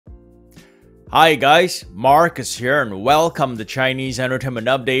Hi guys, Marcus here and welcome to Chinese Entertainment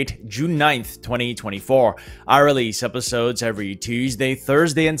Update, June 9th, 2024. I release episodes every Tuesday,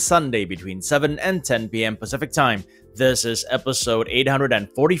 Thursday, and Sunday between 7 and 10 p.m. Pacific Time. This is episode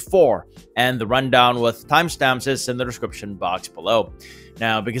 844, and the rundown with timestamps is in the description box below.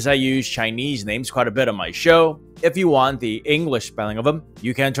 Now, because I use Chinese names quite a bit on my show, if you want the English spelling of them,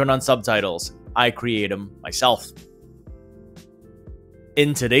 you can turn on subtitles. I create them myself.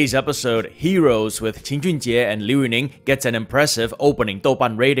 In today's episode, Heroes with Qin Junjie and Liu Yuning gets an impressive opening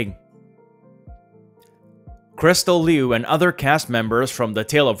Douban rating. Crystal Liu and other cast members from The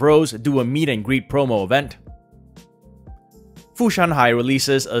Tale of Rose do a meet and greet promo event. Shan Hai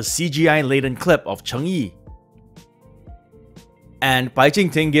releases a CGI-laden clip of Cheng Yi. And Bai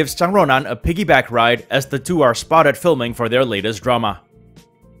Jingting gives Zhang Ruonan a piggyback ride as the two are spotted filming for their latest drama.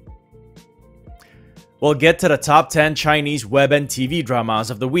 We'll get to the top 10 Chinese web and TV dramas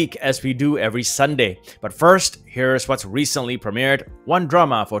of the week as we do every Sunday. But first, here's what's recently premiered, one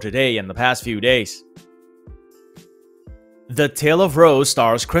drama for today and the past few days. The Tale of Rose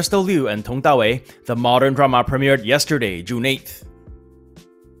stars Crystal Liu and Tong Dawei. The modern drama premiered yesterday, June 8th.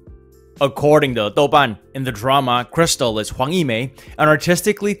 According to Douban, in the drama, Crystal is Wang Yibo, an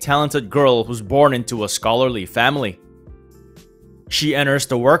artistically talented girl who's born into a scholarly family. She enters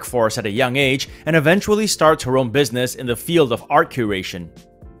the workforce at a young age and eventually starts her own business in the field of art curation.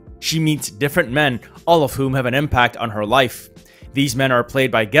 She meets different men, all of whom have an impact on her life. These men are played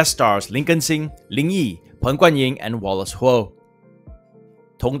by guest stars Lin Kensing, Ling Yi, Peng Guanying, and Wallace Huo.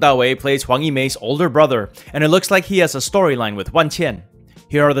 Tong Dawei plays Wang Yibo's older brother, and it looks like he has a storyline with Wan Qian.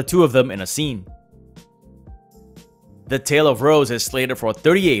 Here are the two of them in a scene. The Tale of Rose is slated for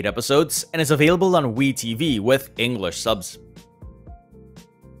 38 episodes and is available on WeTV with English subs.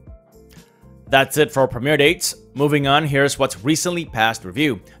 That's it for premiere dates. Moving on, here's what's recently passed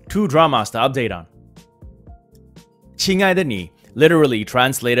review. Two dramas to update on. 亲爱的你, literally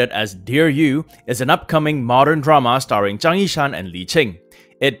translated as Dear You, is an upcoming modern drama starring Zhang Yishan and Li Qing.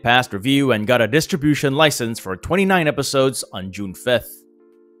 It passed review and got a distribution license for 29 episodes on June 5th.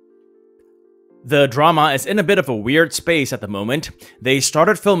 The drama is in a bit of a weird space at the moment. They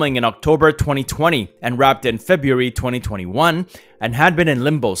started filming in October 2020 and wrapped in February 2021 and had been in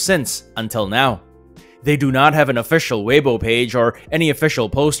limbo since, until now. They do not have an official Weibo page or any official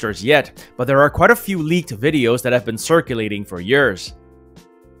posters yet, but there are quite a few leaked videos that have been circulating for years.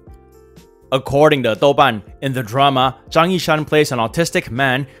 According to Douban, in the drama, Zhang Yishan plays an autistic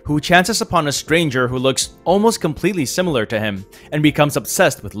man who chances upon a stranger who looks almost completely similar to him and becomes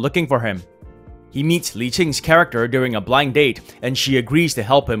obsessed with looking for him. He meets Li Qing's character during a blind date, and she agrees to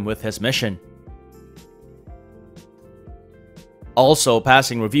help him with his mission. Also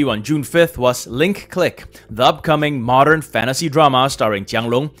passing review on June 5th was Link Click, the upcoming modern fantasy drama starring Jiang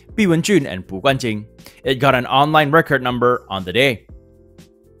Long, Bi Wenjun, and Pu Guanjing. It got an online record number on the day.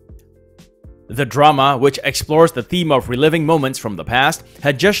 The drama, which explores the theme of reliving moments from the past,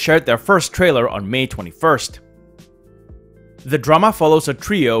 had just shared their first trailer on May 21st. The drama follows a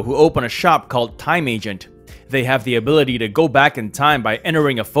trio who open a shop called Time Agent. They have the ability to go back in time by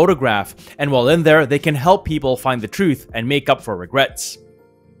entering a photograph, and while in there, they can help people find the truth and make up for regrets.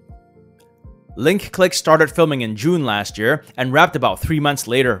 Link Click started filming in June last year and wrapped about 3 months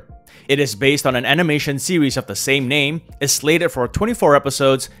later. It is based on an animation series of the same name, is slated for 24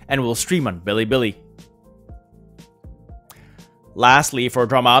 episodes, and will stream on Bilibili. Lastly, for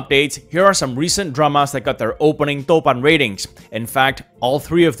drama updates, here are some recent dramas that got their opening Douban ratings. In fact, all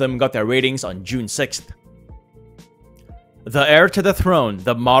three of them got their ratings on June 6th. The Heir to the Throne,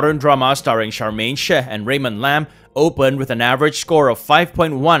 the modern drama starring Charmaine She and Raymond Lam, opened with an average score of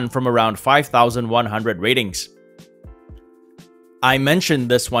 5.1 from around 5,100 ratings. I mentioned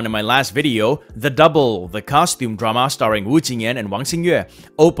this one in my last video. The Double, the costume drama starring Wu Jingyan and Wang Xingyue,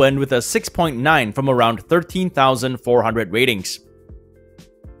 opened with a 6.9 from around 13,400 ratings.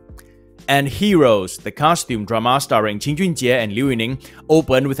 And Heroes, the costume drama starring Qin Junjie and Liu Yuning,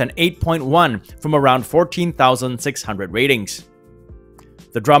 opened with an 8.1 from around 14,600 ratings.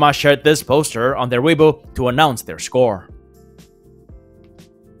 The drama shared this poster on their Weibo to announce their score.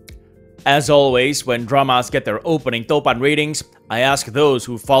 As always, when dramas get their opening Douban ratings, I ask those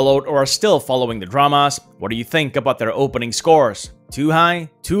who followed or are still following the dramas, what do you think about their opening scores? Too high,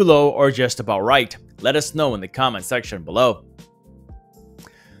 too low, or just about right? Let us know in the comment section below.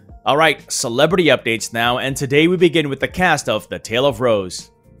 Alright, celebrity updates now, and today we begin with the cast of The Tale of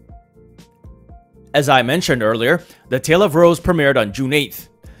Rose. As I mentioned earlier, The Tale of Rose premiered on June 8th.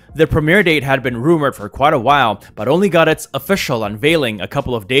 The premiere date had been rumored for quite a while, but only got its official unveiling a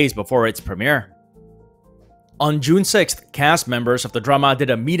couple of days before its premiere. On June 6th, cast members of the drama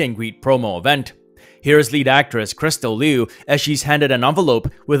did a meet and greet promo event. Here's lead actress Crystal Liu as she's handed an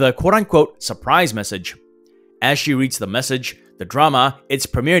envelope with a quote-unquote surprise message. As she reads the message, the drama, its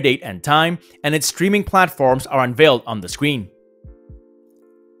premiere date and time, and its streaming platforms are unveiled on the screen.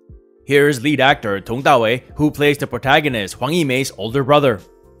 Here's lead actor Tong Dawei, who plays the protagonist Wang Yimei's older brother.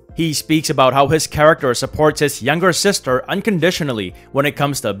 He speaks about how his character supports his younger sister unconditionally when it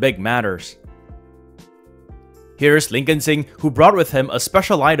comes to big matters. Here's Lin Kensing, who brought with him a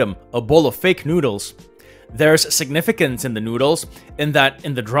special item, a bowl of fake noodles. There's significance in the noodles, in that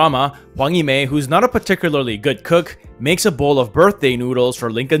in the drama, Wang Yimei, who's not a particularly good cook, makes a bowl of birthday noodles for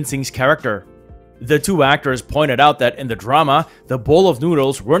Lin Kensing's character. The two actors pointed out that in the drama, the bowl of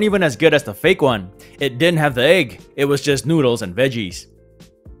noodles weren't even as good as the fake one. It didn't have the egg, it was just noodles and veggies.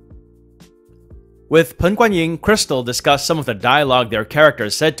 With Pen Guanying, Crystal discussed some of the dialogue their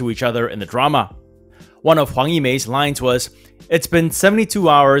characters said to each other in the drama. One of Wang Yimei's lines was, "It's been 72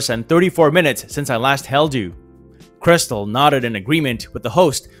 hours and 34 minutes since I last held you." Crystal nodded in agreement with the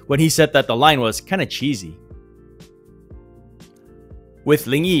host when he said that the line was kinda cheesy. With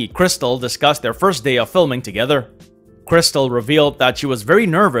Ling Yi, Crystal discussed their first day of filming together. Crystal revealed that she was very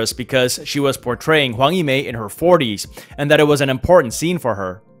nervous because she was portraying Wang Yimei in her 40s and that it was an important scene for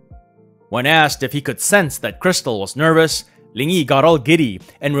her. When asked if he could sense that Crystal was nervous, Ling Yi got all giddy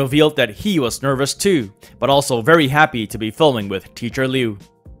and revealed that he was nervous too, but also very happy to be filming with teacher Liu.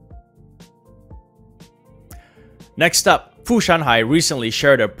 Next up, Shan Hai recently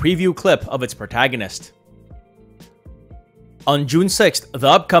shared a preview clip of its protagonist. On June 6th, the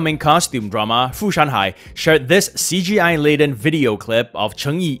upcoming costume drama Shan Hai shared this CGI-laden video clip of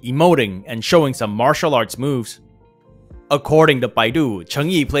Cheng Yi emoting and showing some martial arts moves. According to Baidu, Cheng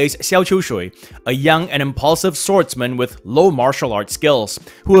Yi plays Xiao Qiushui, a young and impulsive swordsman with low martial arts skills,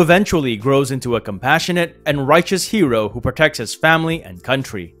 who eventually grows into a compassionate and righteous hero who protects his family and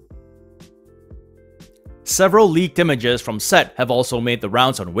country. Several leaked images from set have also made the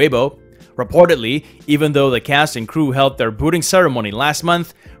rounds on Weibo. Reportedly, even though the cast and crew held their booting ceremony last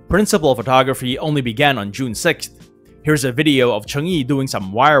month, principal photography only began on June 6th. Here's a video of Cheng Yi doing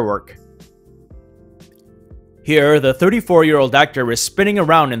some wire work. Here, the 34-year-old actor is spinning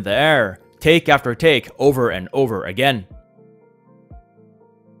around in the air, take after take, over and over again.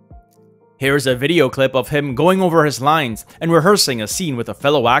 Here's a video clip of him going over his lines and rehearsing a scene with a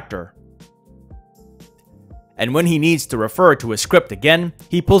fellow actor. And when he needs to refer to his script again,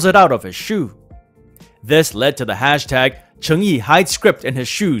 he pulls it out of his shoe. This led to the hashtag Cheng Yi hides script in his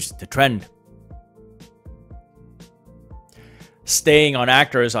shoes to trend. Staying on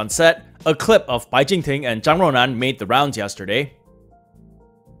actors on set, a clip of Bai Jingting and Zhang Ruonan made the rounds yesterday.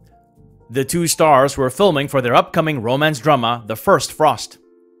 The two stars were filming for their upcoming romance drama, The First Frost.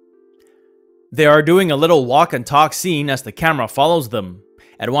 They are doing a little walk and talk scene as the camera follows them.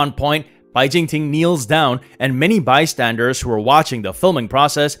 At one point, Bai Jingting kneels down and many bystanders who were watching the filming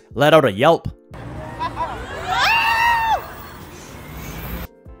process let out a yelp.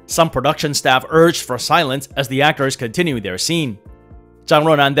 Some production staff urged for silence as the actors continued their scene. Zhang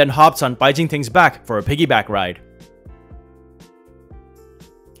Ruonan then hops on Bai Jingting's back for a piggyback ride.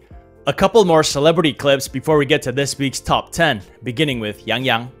 A couple more celebrity clips before we get to this week's top 10, beginning with Yang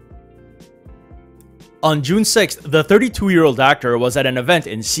Yang. On June 6th, the 32-year-old actor was at an event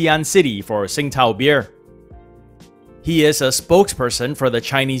in Xi'an City for Tsingtao beer. He is a spokesperson for the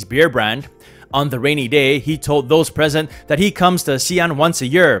Chinese beer brand. On the rainy day, he told those present that he comes to Xi'an once a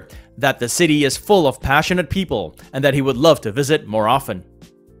year, that the city is full of passionate people, and that he would love to visit more often.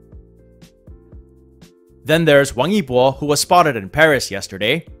 Then there's Wang Yibo, who was spotted in Paris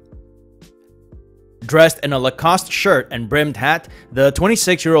yesterday. Dressed in a Lacoste shirt and brimmed hat, the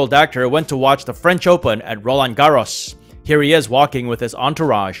 26-year-old actor went to watch the French Open at Roland Garros. Here he is walking with his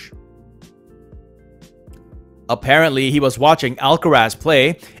entourage. Apparently, he was watching Alcaraz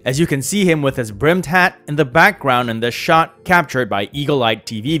play, as you can see him with his brimmed hat in the background in this shot captured by eagle-eyed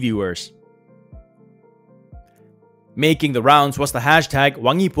TV viewers. Making the rounds was the hashtag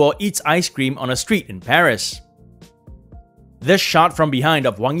Wang Yibo eats ice cream on a street in Paris. This shot from behind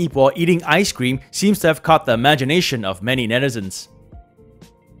of Wang Yibo eating ice cream seems to have caught the imagination of many netizens.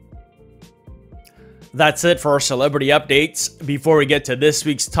 That's it for our celebrity updates. Before we get to this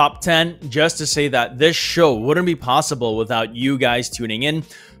week's top 10, just to say that this show wouldn't be possible without you guys tuning in,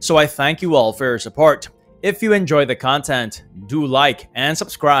 so I thank you all for your support. If you enjoy the content, do like and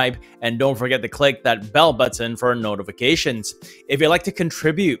subscribe, and don't forget to click that bell button for notifications. If you'd like to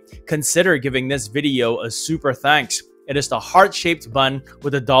contribute, consider giving this video a super thanks. It is the heart-shaped bun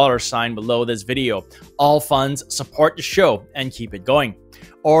with a dollar sign below this video. All funds support the show and keep it going.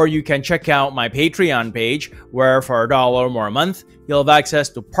 Or you can check out my Patreon page, where for $1 more a month, you'll have access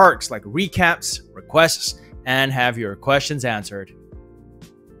to perks like recaps, requests, and have your questions answered.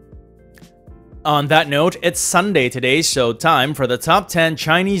 On that note, it's Sunday today, so time for the top 10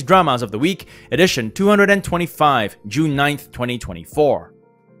 Chinese dramas of the week, edition 225, June 9th, 2024.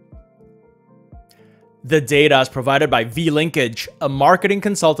 The data is provided by V-Linkage, a marketing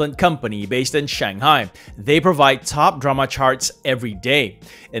consultant company based in Shanghai. They provide top drama charts every day.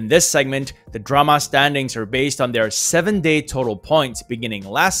 In this segment, the drama standings are based on their 7-day total points beginning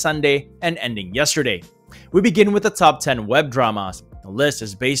last Sunday and ending yesterday. We begin with the top 10 web dramas. The list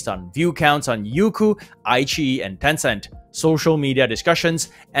is based on view counts on Youku, iQIYI, and Tencent, social media discussions,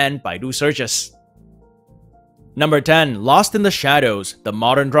 and Baidu searches. Number 10, Lost in the Shadows. The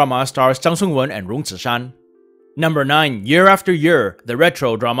modern drama stars Zhang Ruonan and Rong Zishan. Number 9, Year After Year. The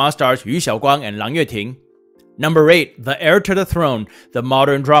retro drama stars Yu Xiaoguang and Lang Yueting. Number 8, The Heir to the Throne. The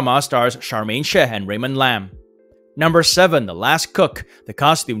modern drama stars Charmaine Xie and Raymond Lam. Number 7, The Last Cook. The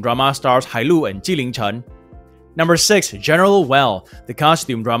costume drama stars Hai Lu and Jilin Chen. Number 6, General Well. The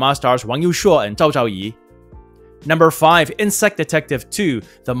costume drama stars Wang Yibo and Zhao Zhaoyi. Number 5, Insect Detective 2.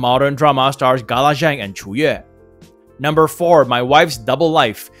 The modern drama stars Gala Zhang and Chu Yue. Number 4, My Wife's Double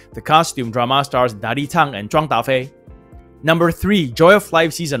Life. The costume drama stars Dari Tang and Zhuang Dafei. Number 3, Joy of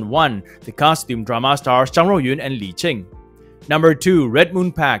Life Season 1. The costume drama stars Zhang Ruonan and Li Qing. Number 2, Red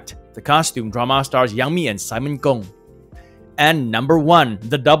Moon Pact. The costume drama stars Yang Mi and Simon Gong. And number 1,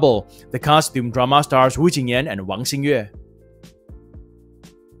 The Double. The costume drama stars Wu Jingyan and Wang Xingyue.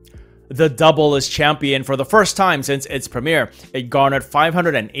 The Double is champion for the first time since its premiere. It garnered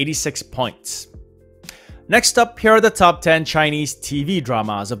 586 points. Next up, here are the top 10 Chinese TV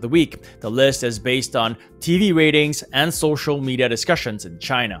dramas of the week. The list is based on TV ratings and social media discussions in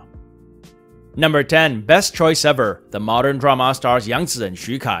China. Number 10, Best Choice Ever. The modern drama stars Yang Zi and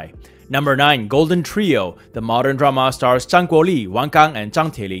Xu Kai. Number 9, Golden Trio. The modern drama stars Zhang Guoli, Wang Gang, and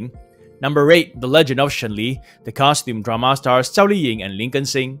Zhang Tieling. Number 8, The Legend of Shen Li. The costume drama stars Zhao Liying and Lin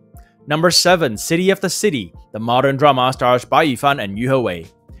Gensing. Number 7, City of the City. The modern drama stars Bai Yifan and Yu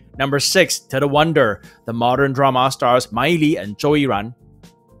Hewei. Number 6, To the Wonder. The modern drama stars Ma Yili and Zhou Yiran.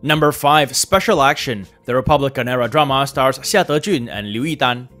 Number 5, Special Action. The Republican-era drama stars Xia Dejun and Liu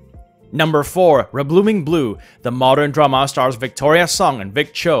Yidan. Number 4, Reblooming Blue. The modern drama stars Victoria Song and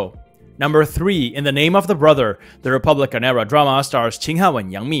Vic Cho. Number 3, In the Name of the Brother. The Republican-era drama stars Qing Hao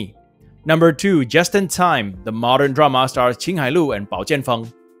and Yang Mi. Number 2, Just in Time. The modern drama stars Qing Hailu and Bao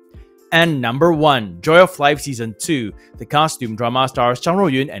Jianfeng. And number 1, Joy of Life Season 2. The costume drama stars Zhang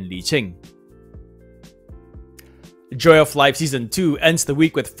Ruonan and Li Qing. Joy of Life Season 2 ends the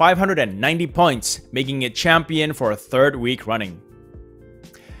week with 590 points, making it champion for a third week running.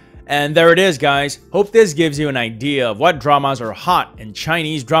 And there it is, guys. Hope this gives you an idea of what dramas are hot in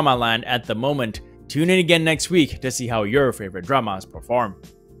Chinese drama land at the moment. Tune in again next week to see how your favorite dramas perform.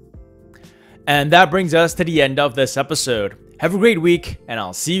 And that brings us to the end of this episode. Have a great week, and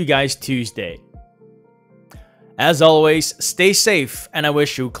I'll see you guys Tuesday. As always, stay safe, and I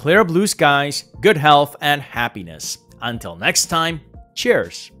wish you clear blue skies, good health, and happiness. Until next time,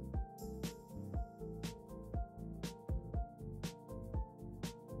 cheers!